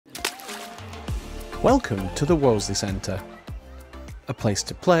Welcome to the Wolseley Centre, a place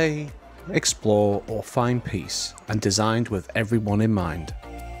to play, explore or find peace, and designed with everyone in mind.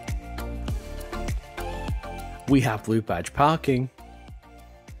 We have blue badge parking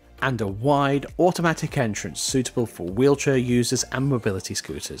and a wide automatic entrance suitable for wheelchair users and mobility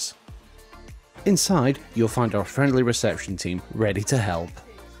scooters. Inside, you'll find our friendly reception team ready to help.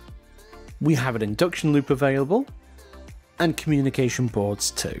 We have an induction loop available and communication boards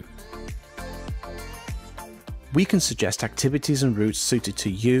too. We can suggest activities and routes suited to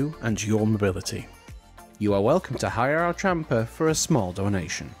you and your mobility. You are welcome to hire our tramper for a small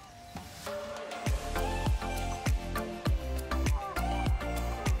donation.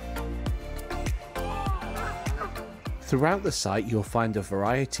 Throughout the site you'll find a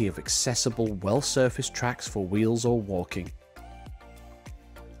variety of accessible, well-surfaced tracks for wheels or walking,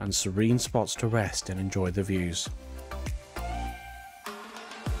 and serene spots to rest and enjoy the views.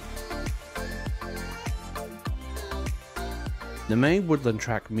 The main woodland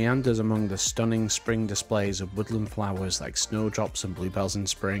track meanders among the stunning spring displays of woodland flowers like snowdrops and bluebells in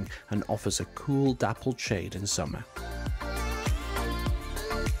spring and offers a cool dappled shade in summer.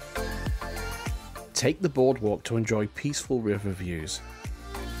 Take the boardwalk to enjoy peaceful river views.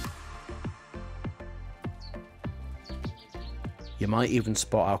 You might even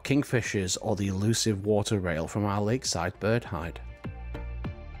spot our kingfishers or the elusive water rail from our lakeside bird hide.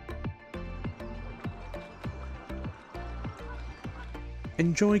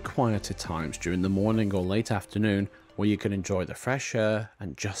 Enjoy quieter times during the morning or late afternoon where you can enjoy the fresh air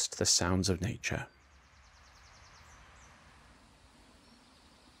and just the sounds of nature.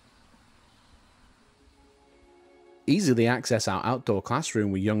 Easily access our outdoor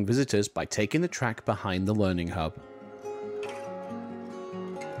classroom with young visitors by taking the track behind the Learning Hub.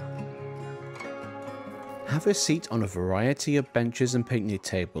 Have a seat on a variety of benches and picnic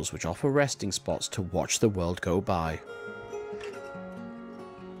tables which offer resting spots to watch the world go by.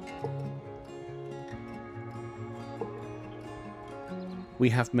 We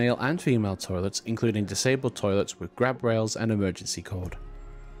have male and female toilets, including disabled toilets with grab rails and emergency cord.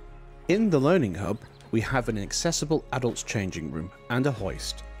 In the Learning Hub, we have an accessible adults changing room and a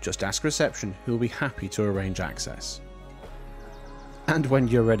hoist. Just ask reception who will be happy to arrange access. And when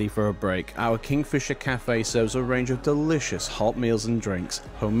you're ready for a break, our Kingfisher Cafe serves a range of delicious hot meals and drinks,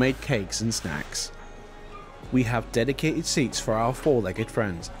 homemade cakes and snacks. We have dedicated seats for our four-legged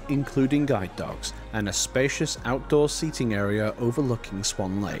friends, including guide dogs, and a spacious outdoor seating area overlooking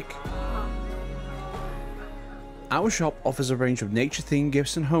Swan Lake. Our shop offers a range of nature-themed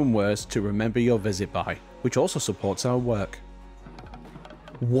gifts and homewares to remember your visit by, which also supports our work.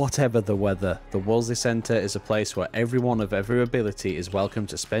 Whatever the weather, the Wolseley Centre is a place where everyone of every ability is welcome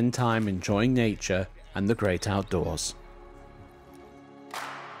to spend time enjoying nature and the great outdoors.